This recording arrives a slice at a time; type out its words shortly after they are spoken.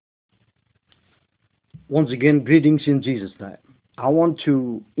Once again, greetings in Jesus' name. I want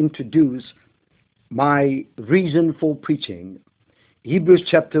to introduce my reason for preaching. Hebrews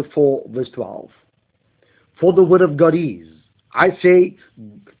chapter 4, verse 12. For the word of God is, I say,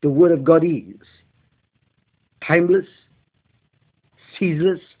 the word of God is timeless,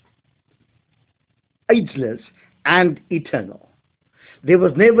 ceaseless, ageless, and eternal. There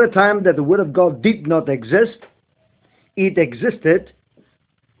was never a time that the word of God did not exist. It existed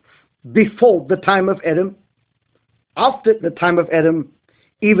before the time of Adam, after the time of Adam,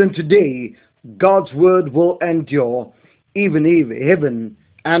 even today. God's word will endure, even if heaven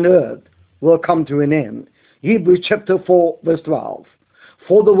and earth will come to an end. Hebrews chapter 4, verse 12.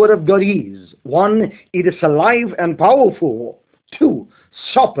 For the word of God is, 1, it is alive and powerful. 2,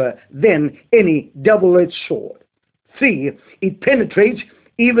 sharper than any double-edged sword. 3, it penetrates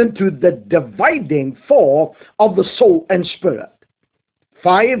even to the dividing force of the soul and spirit.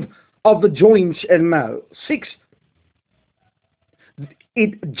 5, of the joints and marrow. 6,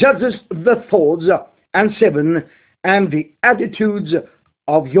 it judges the thoughts. And 7, and the attitudes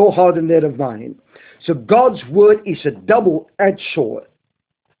of your heart and that of mine. So God's word is a double-edged sword.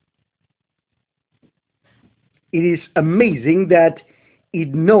 It is amazing that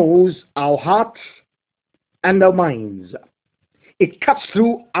it knows our hearts and our minds. It cuts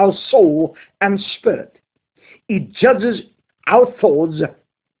through our soul and spirit. It judges our thoughts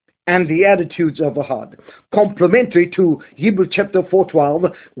and the attitudes of the heart. Complementary to Hebrews chapter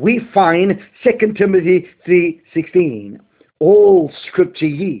 4:12, we find 2 Timothy 3:16. All scripture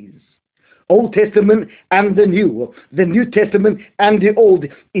is, Old Testament and the New Testament and the Old,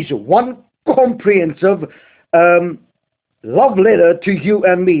 is one comprehensive love letter to you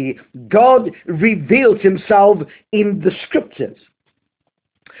and me. God reveals himself in the scriptures.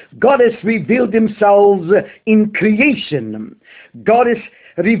 God has revealed himself in creation. God has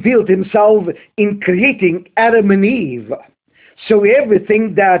revealed himself in creating Adam and Eve. So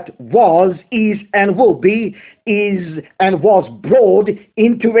everything that was, is, and will be, is and was brought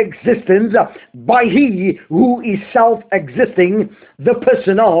into existence by he who is self-existing, the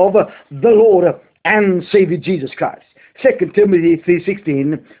person of the Lord and Savior Jesus Christ. 2 Timothy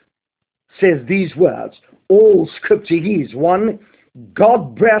 3:16 says these words: all scripture is, 1,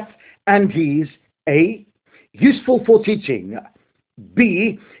 God breath and is, A, useful for teaching,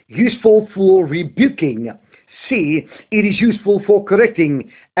 B, useful for rebuking, C, it is useful for correcting,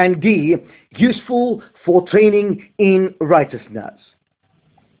 and D, useful for training in righteousness.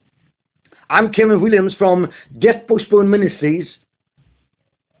 I'm Kevin Williams from Death Postponed Ministries,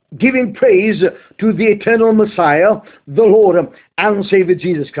 giving praise to the eternal Messiah, the Lord and Savior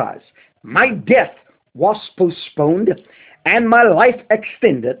Jesus Christ. My death was postponed and my life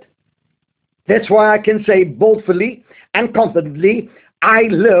extended. That's why I can say boldly and confidently, I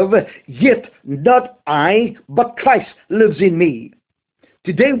live, yet not I, but Christ lives in me.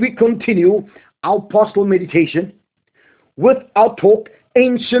 Today we continue our pastoral meditation with our talk,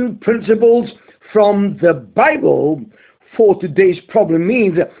 Ancient Principles from the Bible for Today's Problem.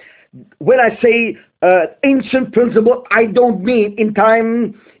 Means when I say ancient principle, I don't mean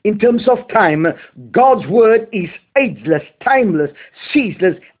in terms of time. God's word is ageless, timeless,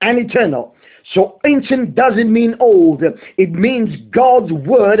 ceaseless, and eternal. So ancient doesn't mean old. It means God's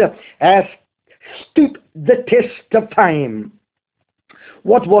word has stood the test of time.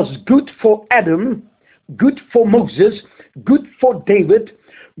 What was good for Adam, good for Moses, good for David,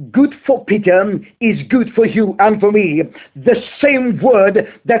 good for Peter, is good for you and for me. The same word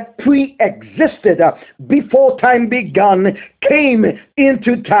that pre-existed before time began came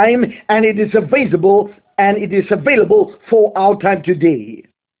into time, and it is available for our time today.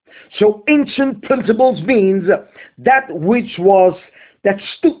 So ancient principles means that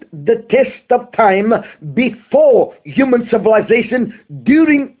stood the test of time before human civilization,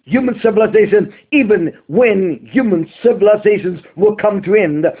 during human civilization, even when human civilizations will come to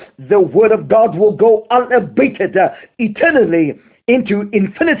end. The word of God will go unabated eternally into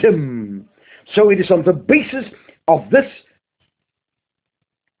infinitum. So it is on the basis of this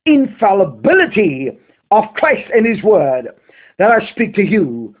infallibility of Christ and his word that I speak to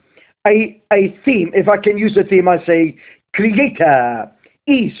you. A theme, if I can use a theme, I say, Creator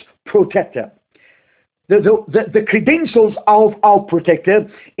is protector. The credentials of our protector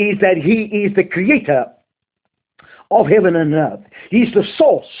is that he is the creator of heaven and earth. He's the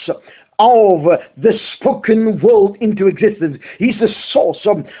source of the spoken word into existence. He's the source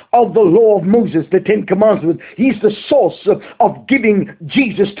of the law of Moses, the 10 Commandments. He's the source of giving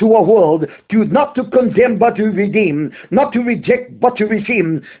Jesus to our world, not to condemn but to redeem, not to reject but to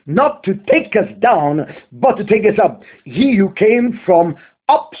receive, not to take us down but to take us up. He who came from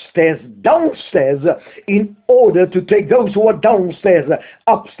upstairs, downstairs, in order to take those who are downstairs,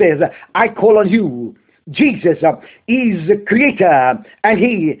 upstairs. I call on you. Jesus is the creator, and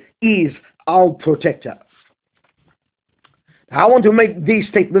he is our protector. I want to make these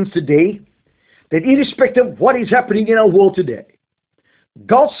statements today, that irrespective of what is happening in our world today,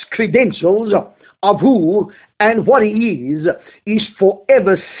 God's credentials of who and what he is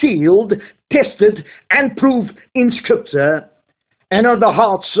forever sealed, tested, and proved in Scripture and on the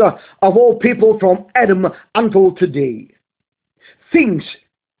hearts of all people from Adam until today. Things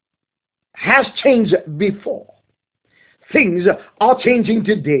has changed before. Things are changing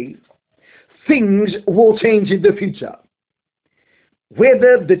today. Things will change in the future.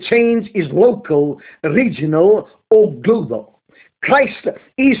 Whether the change is local, regional, or global, Christ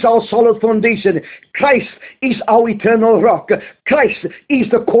is our solid foundation. Christ is our eternal rock. Christ is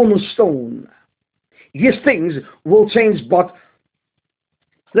the cornerstone. Yes, things will change, but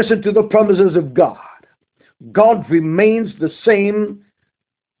listen to the promises of God. God remains the same.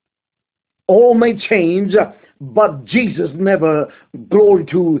 All may change, but Jesus never. Glory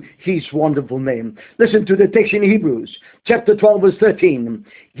to his wonderful name. Listen to the text in Hebrews chapter 12 verse 13.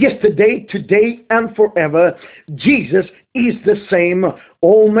 Yesterday, today, and forever, Jesus is the same.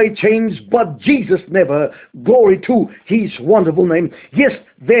 All may change, but Jesus never. Glory to his wonderful name. Yes,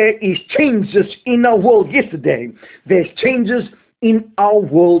 there is changes in our world yesterday. There's changes in our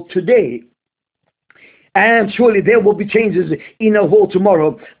world today. And surely there will be changes in our world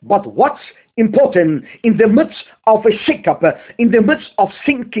tomorrow. But what's important, in the midst of a shake-up, in the midst of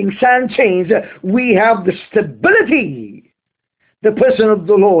sinking sand chains, we have the stability, the person of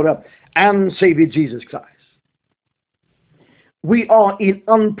the Lord and Savior Jesus Christ. We are in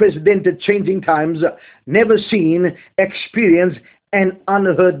unprecedented changing times, never seen, experienced, and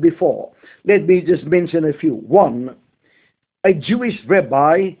unheard before. Let me just mention a few. One, a Jewish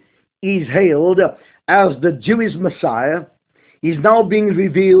rabbi is hailed as the Jewish Messiah, is now being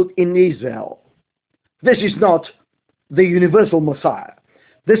revealed in Israel. This is not the universal Messiah.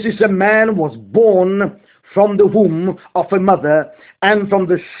 This is a man who was born from the womb of a mother and from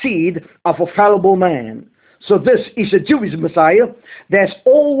the seed of a fallible man. So this is a Jewish Messiah. There's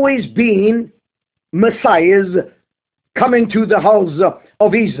always been Messiahs coming to the house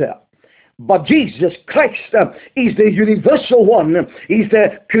of Israel. But Jesus Christ is the universal one. He's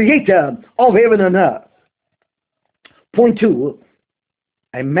the creator of heaven and earth. Point two,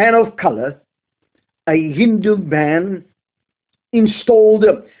 a man of color, a Hindu man, installed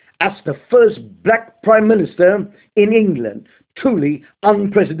as the first black prime minister in England. Truly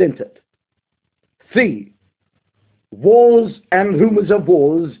unprecedented. Three, wars and rumors of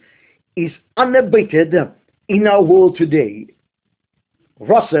wars is unabated in our world today.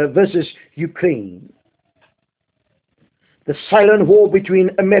 Russia versus Ukraine. The silent war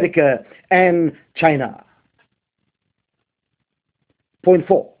between America and China. Point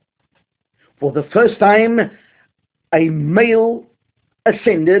four. For the first time, a male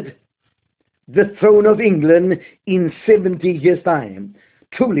ascended the throne of England in 70 years' time.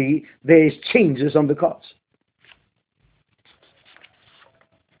 Truly, there is changes on the cards.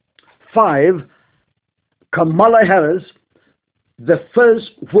 5. Kamala Harris, the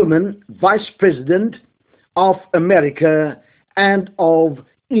first woman vice president of America and of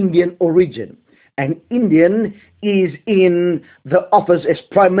Indian origin. An Indian is in the office as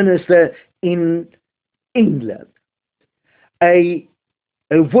prime minister in England. A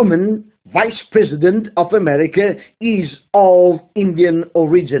woman vice president of America is of Indian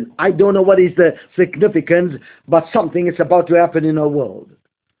origin. I don't know what is the significance, but something is about to happen in our world.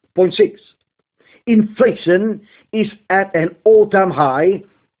 Point 6. Inflation is at an all-time high,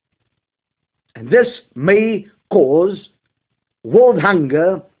 and this may cause world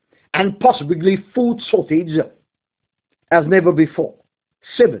hunger and possibly food shortage as never before.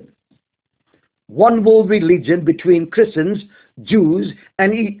 7. One world religion between Christians, Jews,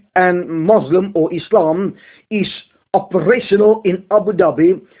 and Muslim or Islam is operational in Abu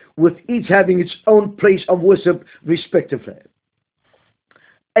Dhabi, with each having its own place of worship respectively.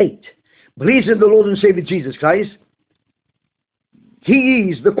 8. Believes in the Lord and Savior Jesus Christ. He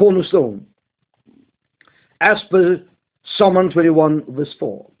is the cornerstone, as per Psalm 121 verse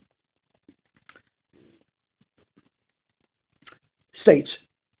 4. States,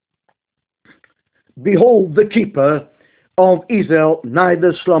 behold, the keeper of Israel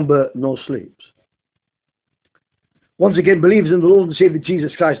neither slumber nor sleeps. Once again, believes in the Lord and Savior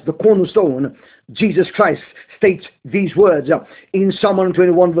Jesus Christ, the cornerstone. Jesus Christ states these words in Psalm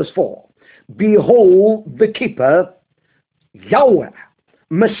 121 verse 4. Behold, the keeper, Yahweh,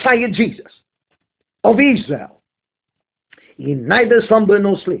 Messiah Jesus of Israel. He neither slumber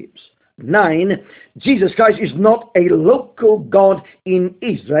nor sleeps. 9. Jesus Christ is not a local God in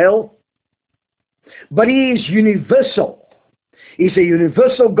Israel, but he is universal. He's a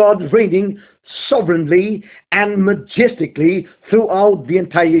universal God reigning sovereignly and majestically throughout the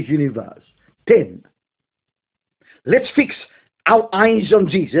entire universe. 10. Let's fix our eyes on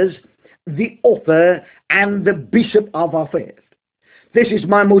Jesus, the author and the bishop of our faith. This is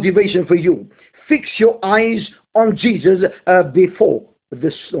my motivation for you. Fix your eyes on Jesus before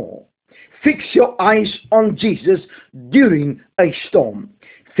the storm. Fix your eyes on Jesus during a storm.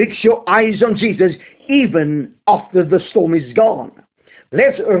 Fix your eyes on Jesus even after the storm is gone.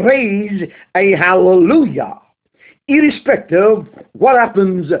 Let's raise a hallelujah, irrespective what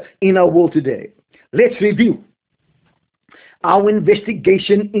happens in our world today. Let's review our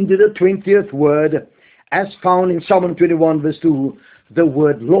investigation into the 20th word as found in Psalm 21 verse 2, the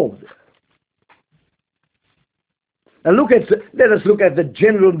word Lord. Now let us look at the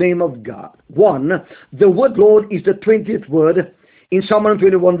general name of God. 1. The word Lord is the 20th word in Psalm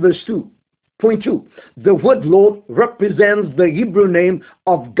 21 verse 2. Point 2. The word Lord represents the Hebrew name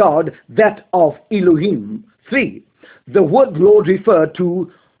of God, that of Elohim. 3. The word Lord referred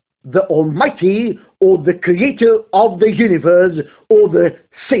to the Almighty, or the creator of the universe, or the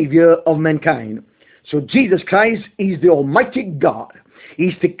savior of mankind. So Jesus Christ is the Almighty God.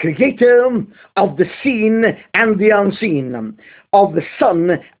 He's the creator of the seen and the unseen, of the sun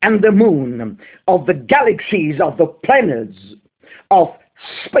and the moon, of the galaxies, of the planets, of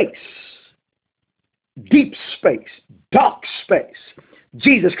space, deep space, dark space.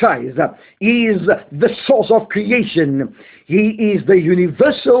 Jesus Christ is the source of creation. He is the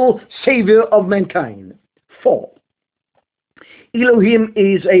universal savior of mankind. 4. Elohim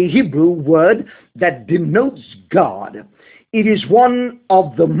is a Hebrew word that denotes God. It is one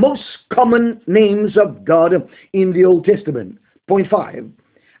of the most common names of God in the Old Testament. Point 5.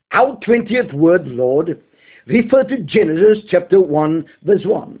 Our 20th word, Lord, refer to Genesis chapter 1, verse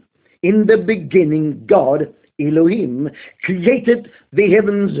 1. In the beginning, God, Elohim, created the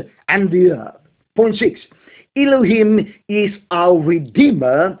heavens and the earth. Point 6. Elohim is our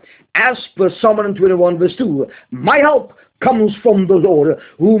Redeemer, as per Psalm 21 verse 2. My help comes from the Lord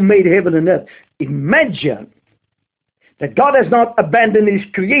who made heaven and earth. Imagine that God has not abandoned his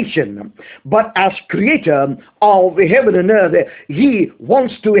creation, but as creator of heaven and earth, he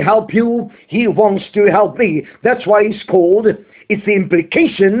wants to help you, he wants to help me. That's why he's called. It's the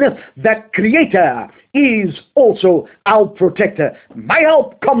implication that creator is also our protector. My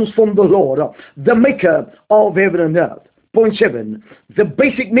help comes from the Lord, the maker of heaven and earth. Point 7. The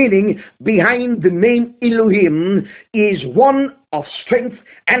basic meaning behind the name Elohim is one of strength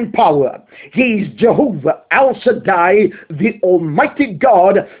and power. He is Jehovah El Shaddai, the Almighty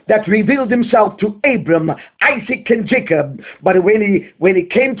God that revealed himself to Abram, Isaac, and Jacob. But when he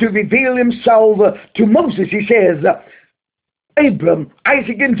came to reveal himself to Moses, he says, Abram,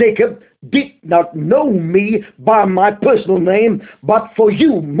 Isaac, and Jacob did not know me by my personal name, but for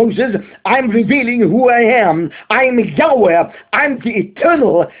you, Moses, I'm revealing who I am. I'm Yahweh. I'm the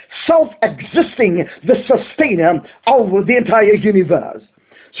eternal, self-existing, the sustainer of the entire universe.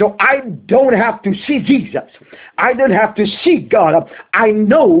 So I don't have to see Jesus. I don't have to see God. I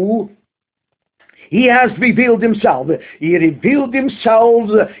know he has revealed himself. He revealed himself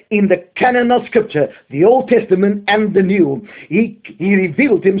in the canon of Scripture, the Old Testament and the New. He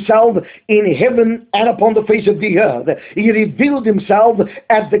revealed himself in heaven and upon the face of the earth. He revealed himself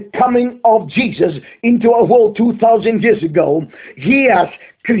at the coming of Jesus into our world 2,000 years ago. He has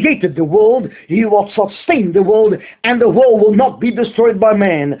created the world, he will sustain the world, and the world will not be destroyed by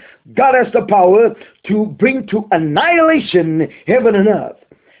man. God has the power to bring to annihilation heaven and earth.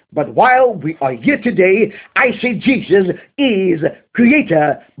 But while we are here today, I say Jesus is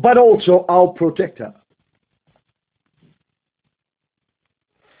creator, but also our protector.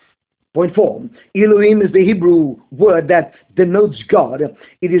 Point 4. Elohim is the Hebrew word that denotes God.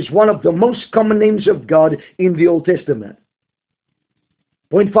 It is one of the most common names of God in the Old Testament.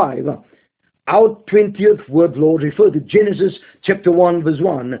 Point 5. Our 20th word, Lord, referred to Genesis chapter 1 verse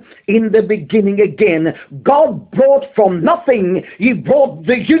 1. In the beginning again, God brought from nothing, he brought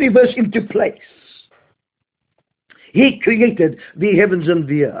the universe into place. He created the heavens and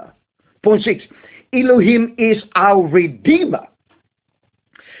the earth. Point 6. Elohim is our Redeemer.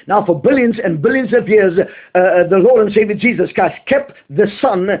 Now for billions and billions of years, the Lord and Savior Jesus Christ kept the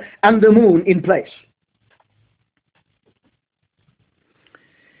sun and the moon in place.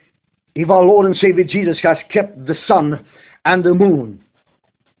 If our Lord and Savior Jesus Christ kept the sun and the moon,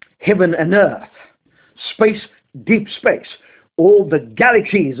 heaven and earth, space, deep space, all the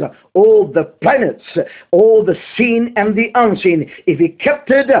galaxies, all the planets, all the seen and the unseen, if he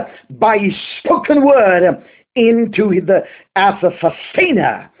kept it by his spoken word as a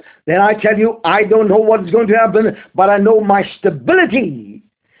sustainer, then I tell you, I don't know what's going to happen, but I know my stability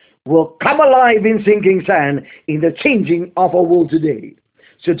will come alive in sinking sand in the changing of our world today.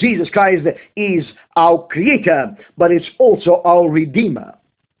 So Jesus Christ is our creator, but it's also our redeemer.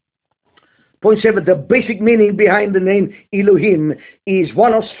 Point 7, the basic meaning behind the name Elohim is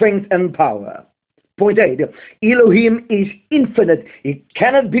one of strength and power. Point 8, Elohim is infinite. It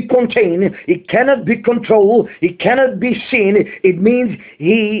cannot be contained. It cannot be controlled. It cannot be seen. It means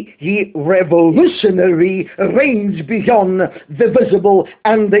he revolutionary reigns beyond the visible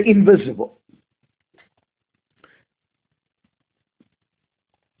and the invisible.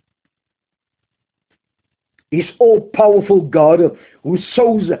 He's all-powerful God who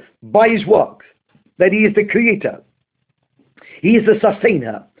shows by his work that he is the creator. He is the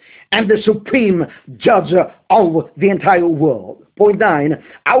sustainer and the supreme judge of the entire world. Point 9,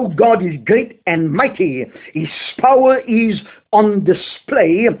 our God is great and mighty. His power is on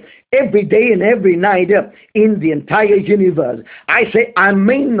display every day and every night in the entire universe. I say, I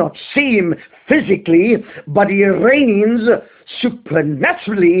may not see him physically, but he reigns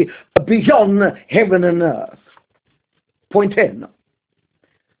supernaturally beyond heaven and earth. Point 10,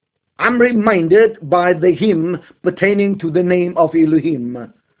 I'm reminded by the hymn pertaining to the name of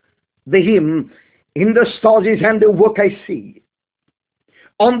Elohim. The hymn, in the stars his handiwork I see.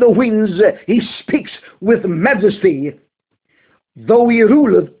 On the winds he speaks with majesty. Though he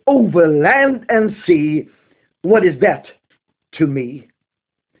ruleth over land and sea, what is that to me?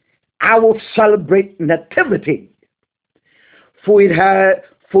 I will celebrate nativity, for it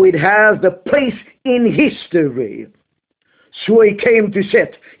has the place in history. So he came to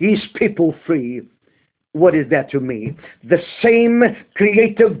set his people free. What is that to me? The same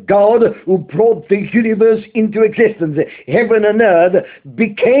creative God who brought the universe into existence, heaven and earth,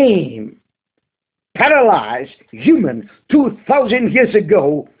 became paralyzed human 2,000 years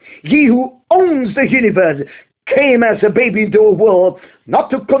ago. He who owns the universe came as a baby into a world, not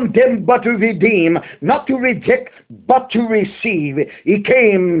to condemn but to redeem, not to reject but to receive. He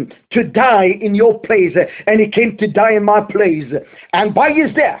came to die in your place, and he came to die in my place. And by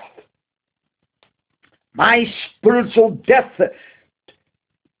his death, my spiritual death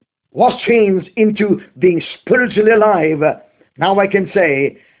was changed into being spiritually alive. Now I can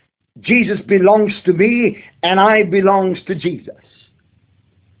say, Jesus belongs to me, and I belong to Jesus.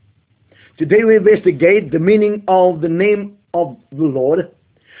 Today we investigate the meaning of the name of the Lord,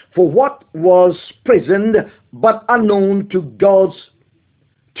 for what was present but unknown to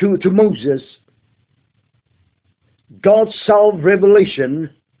Moses. God's self-revelation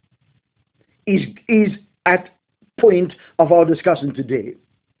is at point of our discussion today.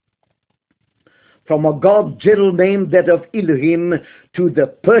 From a God's general name, that of Elohim, to the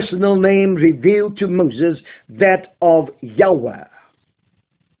personal name revealed to Moses, that of Yahweh.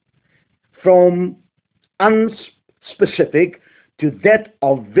 From unspecific to that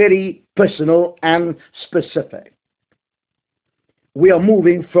of very personal and specific. We are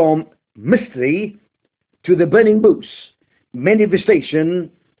moving from mystery to the burning bush,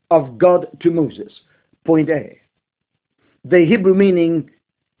 manifestation of God to Moses. Point A, the Hebrew meaning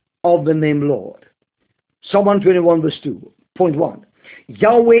of the name Lord. Psalm 121 verse 2. Point 1,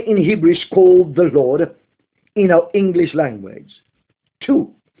 Yahweh in Hebrew is called the Lord in our English language. 2,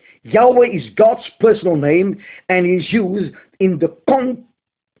 Yahweh is God's personal name and is used in the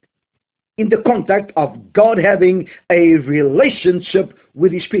contact of God having a relationship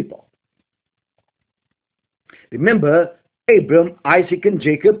with his people. Remember, Abram, Isaac, and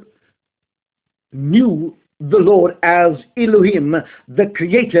Jacob knew the Lord as Elohim, the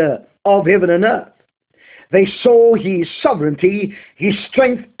creator of heaven and earth. They saw his sovereignty, his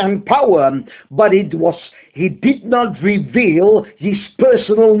strength and power, but he did not reveal his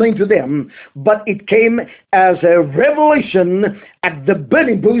personal name to them, but it came as a revelation at the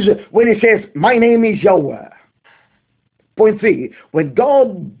burning bush when he says, my name is Yahweh. Point 3, when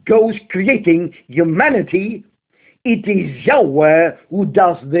God goes creating humanity, it is Yahweh who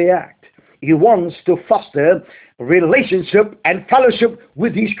does the act. He wants to foster relationship and fellowship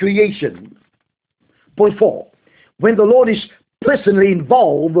with his creation. Point 4, when the Lord is personally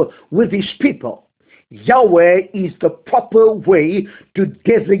involved with his people, Yahweh is the proper way to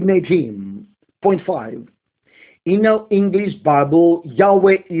designate him. Point 5, in our English Bible,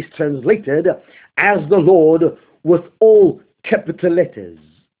 Yahweh is translated as the Lord with all capital letters.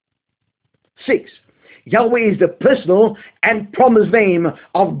 6, Yahweh is the personal and promised name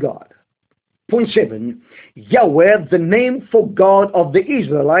of God. Point 7, Yahweh, the name for God of the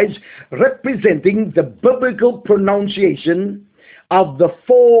Israelites, representing the biblical pronunciation of the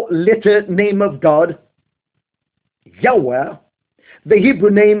four-letter name of God, Yahweh, the Hebrew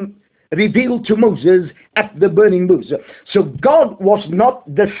name revealed to Moses at the burning bush. So God was not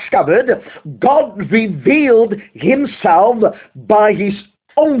discovered. God revealed himself by his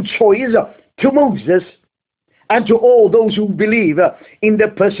own choice to Moses and to all those who believe in the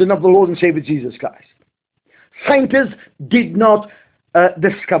person of the Lord and Savior Jesus Christ. Scientists did not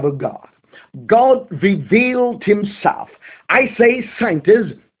discover God. God revealed himself. I say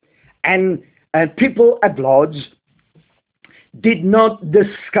scientists and people at large did not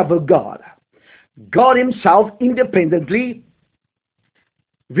discover God. God himself independently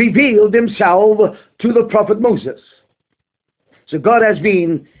revealed himself to the prophet Moses. So God has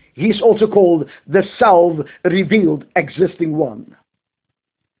been, he's also called the self-revealed existing one.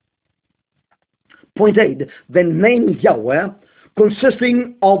 Point 8, the name Yahweh,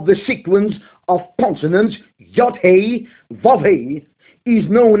 consisting of the sequence of consonants Yod-Heh, Vav-Heh, is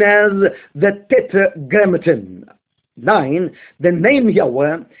known as the Tetragrammaton. 9, the name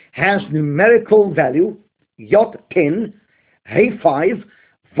Yahweh has numerical value Yod 10, Heh 5,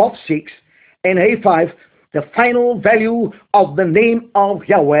 Vav 6, and Heh 5. The final value of the name of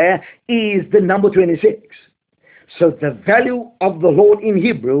Yahweh is the number 26. So the value of the Lord in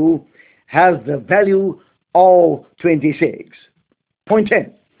Hebrew has the value of 26. Point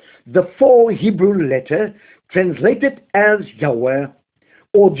 10. The four Hebrew letters translated as Yahweh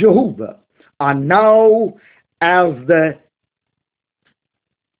or Jehovah are now as the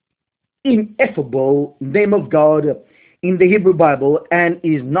ineffable name of God in the Hebrew Bible and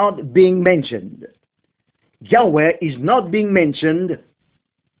is not being mentioned. Yahweh is not being mentioned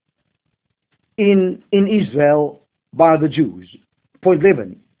in Israel by the Jews. Point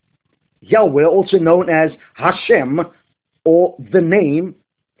 11. Yahweh, also known as Hashem, or the name,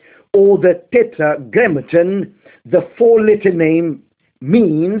 or the Tetragrammaton, the four-letter name,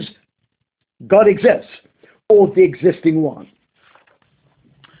 means God exists, or the existing one.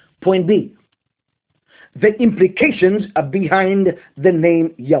 Point B. The implications are behind the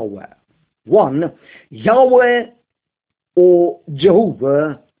name Yahweh. 1. Yahweh or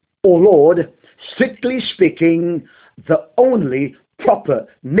Jehovah or Lord, strictly speaking, the only proper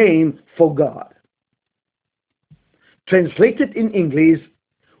name for God. Translated in English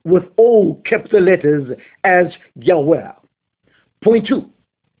with all capital letters as Yahweh. Point 2.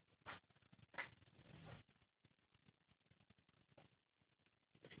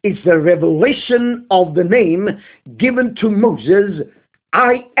 It's the revelation of the name given to Moses,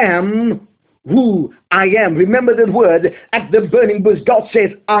 I am who I am. Remember that word at the burning bush. God says,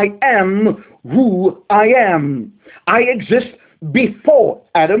 I am who I am. I exist before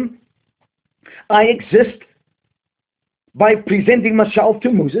Adam. I exist by presenting myself to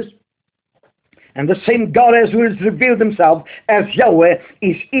Moses. And the same God as who has revealed himself as Yahweh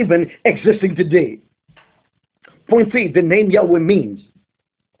is even existing today. Point 3, the name Yahweh means.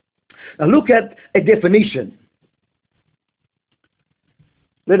 Now look at a definition.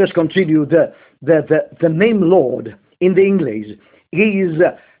 Let us continue. The name Lord in the English is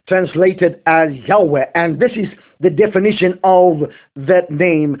translated as Yahweh, and this is the definition of that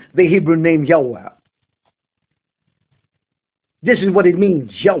name, the Hebrew name Yahweh. This is what it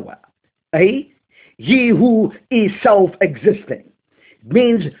means, Yahweh. He who is self-existing. It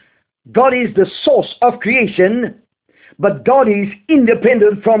means God is the source of creation, but God is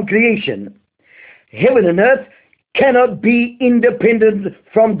independent from creation. Heaven and earth cannot be independent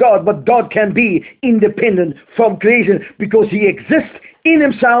from God, but God can be independent from creation because he exists in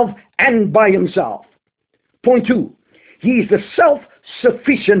himself and by himself. Point 2, he is the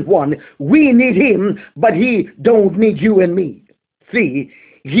self-sufficient one. We need him, but he don't need you and me. 3,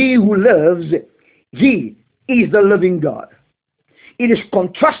 he who lives, he is the living God. It is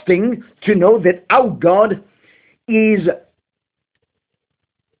contrasting to know that our God is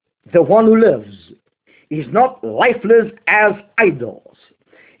the one who lives. He's not lifeless as idols.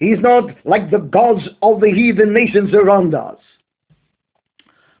 He's not like the gods of the heathen nations around us.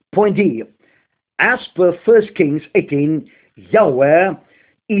 Point E. As per 1 Kings 18, Yahweh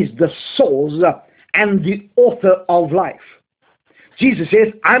is the source and the author of life. Jesus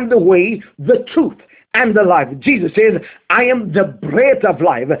says, I'm the way, the truth, and the life. Jesus says, I am the bread of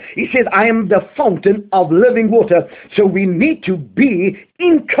life. He said, I am the fountain of living water. So we need to be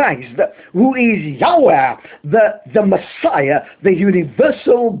in Christ, who is Yahweh, the Messiah, the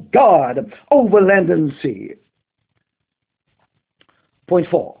universal God over land and sea. Point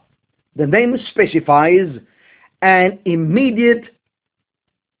 4. The name specifies an immediate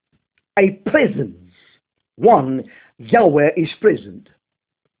a presence. One, Yahweh is present.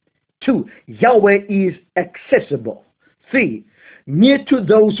 Two, Yahweh is accessible. Three, near to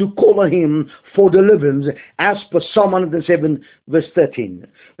those who call on him for deliverance, as per Psalm 107, verse 13.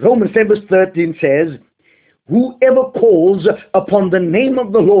 Romans 10, verse 13 says, whoever calls upon the name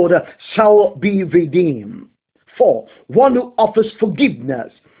of the Lord shall be redeemed. 4. One who offers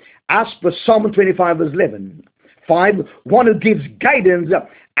forgiveness, as per Psalm 25, verse 11. 5. One who gives guidance,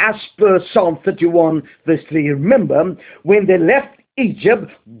 as per Psalm 31, verse 3. Remember, when they left Egypt,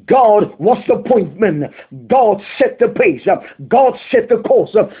 God was the appointment. God set the pace. God set the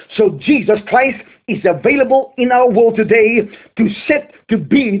course. So Jesus Christ is available in our world today to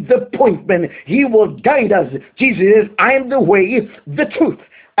be the appointment. He will guide us. Jesus says, I am the way, the truth,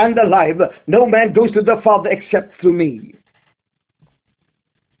 and the life. No man goes to the Father except through me.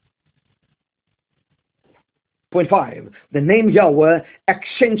 Point 5. The name Yahweh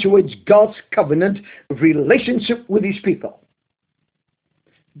accentuates God's covenant relationship with his people.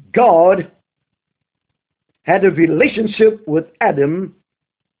 God had a relationship with Adam,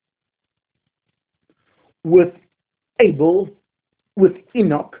 with Abel, with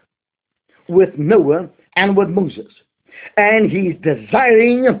Enoch, with Noah, and with Moses. And he's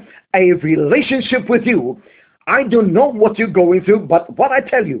desiring a relationship with you. I don't know what you're going through, but what I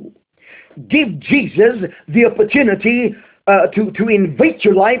tell you, give Jesus the opportunity to invade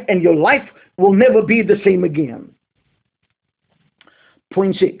your life, and your life will never be the same again.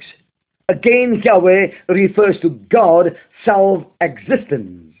 Point 6. Again, Yahweh refers to God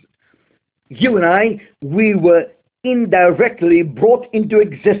self-existence. You and I, we were indirectly brought into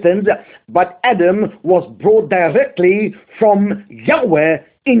existence, but Adam was brought directly from Yahweh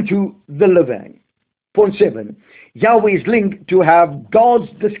into the living. Point 7. Yahweh is linked to have God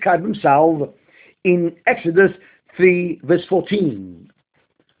describe himself in Exodus 3, verse 14.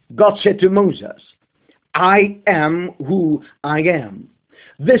 God said to Moses, I am who I am.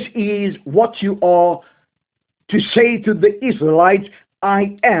 This is what you are to say to the Israelites,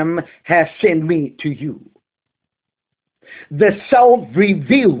 I am has sent me to you. The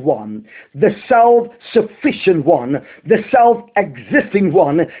self-revealed one, the self-sufficient one, the self-existing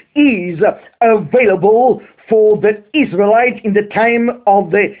one is available for the Israelites in the time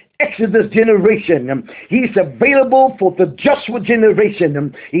of the Exodus generation. He's available for the Joshua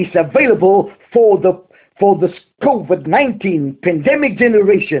generation. He's available for the COVID-19 pandemic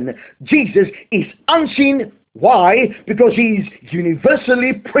generation. Jesus is unseen. Why? Because he's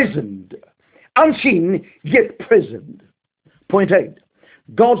universally present. Unseen, yet present. Point 8.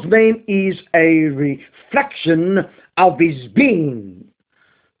 God's name is a reflection of his being.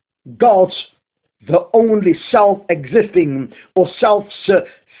 God's the only self-existing or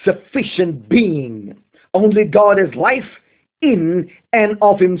self-sufficient being. Only God is life in and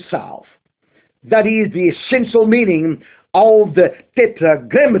of himself. That is the essential meaning of the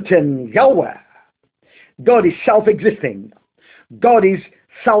tetragrammaton Yahweh. God is self-existing. God is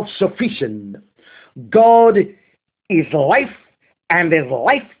self-sufficient. God is life and is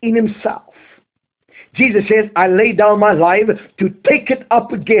life in himself. Jesus says, I lay down my life to take it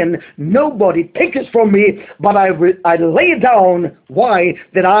up again. Nobody takes it from me, but I lay it down. Why?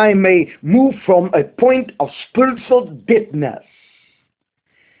 That I may move from a point of spiritual deadness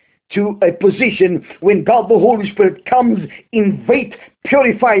to a position when God the Holy Spirit comes, invades,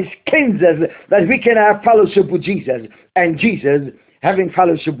 purifies, cleanses, that we can have fellowship with Jesus, and Jesus having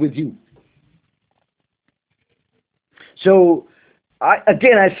fellowship with you. So, I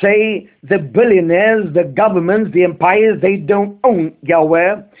say, the billionaires, the governments, the empires, they don't own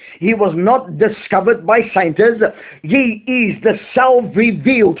Yahweh. He was not discovered by scientists. He is the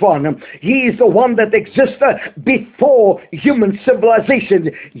self-revealed one. He is the one that existed before human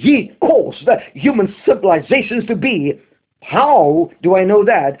civilization. He caused human civilizations to be. How do I know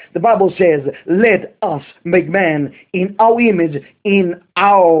that? The Bible says, let us make man in our image,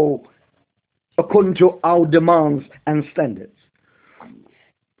 according to our demands and standards.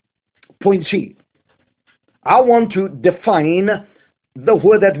 Point C. I want to define the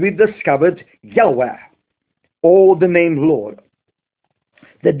word that we discovered, Yahweh, or the name Lord.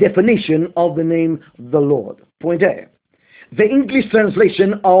 The definition of the name the Lord. Point A. The English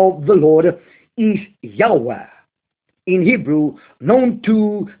translation of the Lord is Yahweh, in Hebrew, known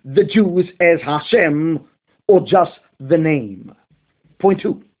to the Jews as Hashem, or just the name. Point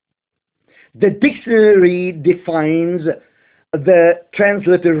 2. The dictionary defines the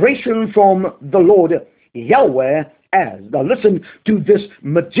transliteration from the Lord Yahweh as. Now listen to this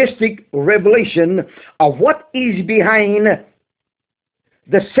majestic revelation of what is behind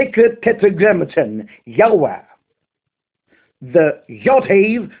the sacred tetragrammaton, Yahweh. the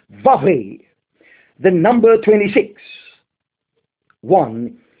Yod-Heh, Vav-Heh, the number 26.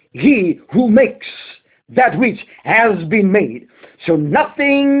 1. He who makes that which has been made. So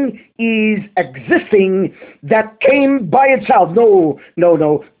nothing is existing that came by itself. No.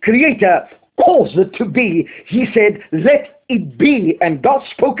 Creator caused it to be. He said, let it be. And God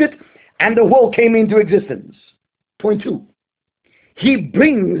spoke it, and the world came into existence. Point 2. He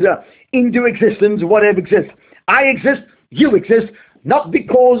brings into existence whatever exists. I exist, you exist, not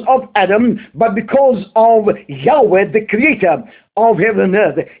because of Adam, but because of Yahweh, the creator of heaven and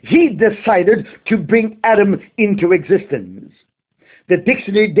earth. He decided to bring Adam into existence. The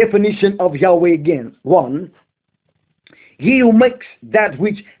dictionary definition of Yahweh again. 1. He who makes that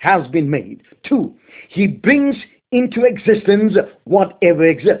which has been made. 2. He brings into existence whatever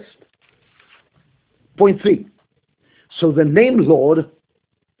exists. Point 3. So the name Lord,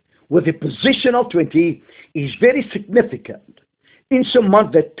 with a position of 20, is very significant, in so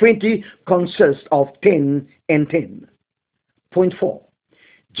much that 20 consists of 10 and 10. Point 4.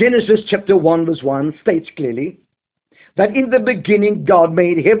 Genesis chapter 1 verse 1 states clearly that in the beginning God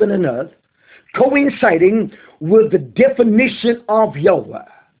made heaven and earth, coinciding with the definition of Yahweh.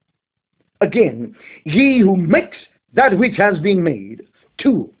 Again, he who makes that which has been made.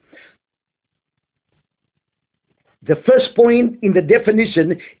 2. The first point in the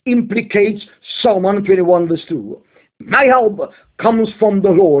definition implicates Psalm 121 verse 2. My help comes from the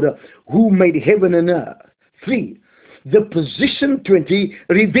Lord who made heaven and earth. 3. The position 20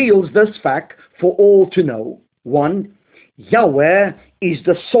 reveals this fact for all to know. 1. Yahweh is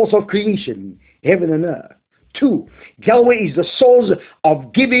the source of creation, heaven and earth. 2. Yahweh is the source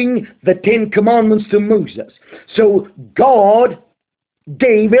of giving the 10 commandments to Moses. So God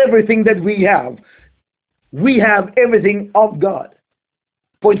gave everything that we have. We have everything of God.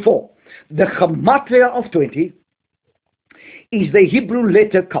 Point 4. The gematria of 20 is the Hebrew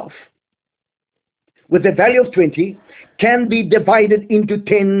letter Kaf, with the value of 20, can be divided into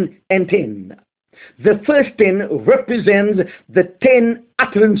 10 and 10. The first 10 represents the 10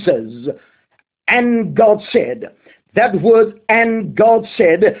 utterances. And God said. That word "and God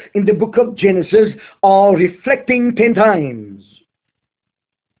said" in the book of Genesis are reflecting 10 times.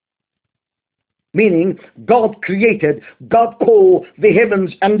 Meaning, God created, God called the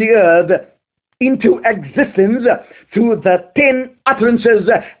heavens and the earth into existence through the 10 utterances,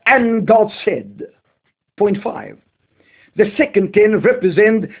 and God said. Point 5. The second 10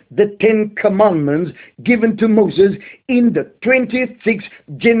 represent the 10 commandments given to Moses in the 26th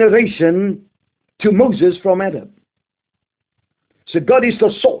generation to Moses from Adam. So God is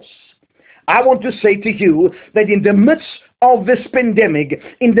the source. I want to say to you that in the midst of this pandemic,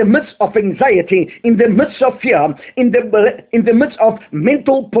 in the midst of anxiety, in the midst of fear, in the midst of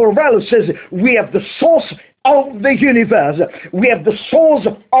mental paralysis, we have the source of the universe. We have the source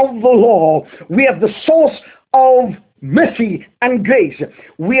of the law. We have the source of mercy and grace.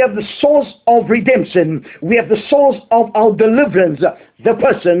 We have the source of redemption. We have the source of our deliverance, the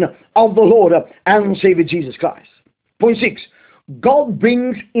person of the Lord and Savior Jesus Christ. Point 6. God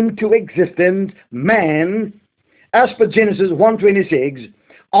brings into existence man, as per Genesis 1:26,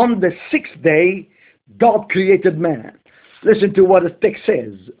 on the 6th day, God created man. Listen to what the text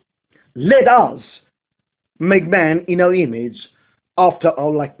says. Let us make man in our image, after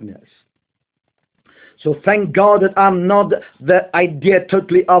our likeness. So thank God that I'm not the idea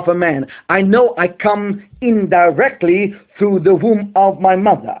totally of a man. I know I come indirectly through the womb of my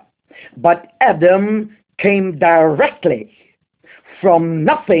mother. But Adam came directly. From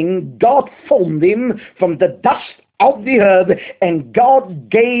nothing, God formed him from the dust of the earth, and God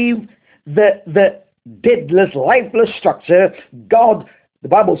gave the deadless, lifeless structure. God, the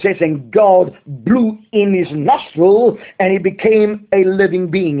Bible says, and God blew in his nostril, and he became a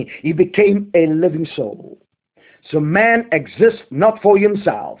living being. He became a living soul. So man exists not for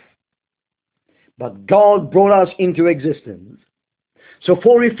himself, but God brought us into existence. So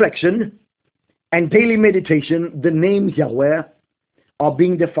for reflection and daily meditation, the name Yahweh are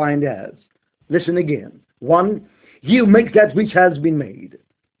being defined as, listen again. 1, he makes that which has been made.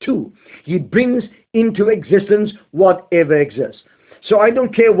 2, he brings into existence whatever exists. So I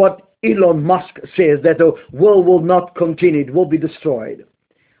don't care what Elon Musk says, that the world will not continue, it will be destroyed.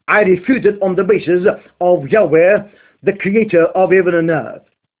 I refute it on the basis of Yahweh, the creator of heaven and earth.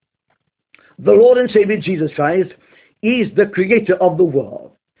 The Lord and Savior Jesus Christ is the creator of the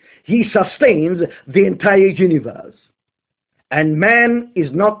world. He sustains the entire universe. And man is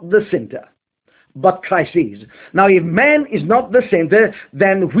not the center, but Christ is. Now, if man is not the center,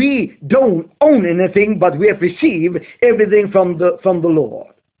 then we don't own anything, but we have received everything from the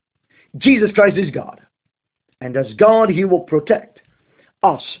Lord. Jesus Christ is God. And as God, He will protect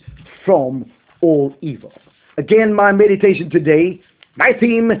us from all evil. Again, my meditation today, my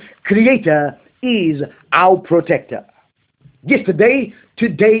theme, Creator is our protector. Yesterday,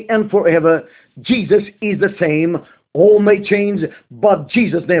 today, and forever, Jesus is the same. All may change, but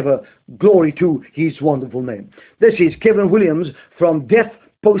Jesus never. Glory to His wonderful name. This is Kevin Williams from Death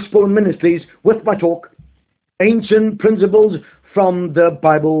Postponed Ministries with my talk, Ancient Principles from the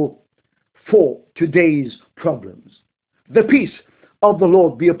Bible for Today's Problems. The peace of the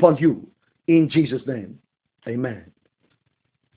Lord be upon you. In Jesus' name, amen.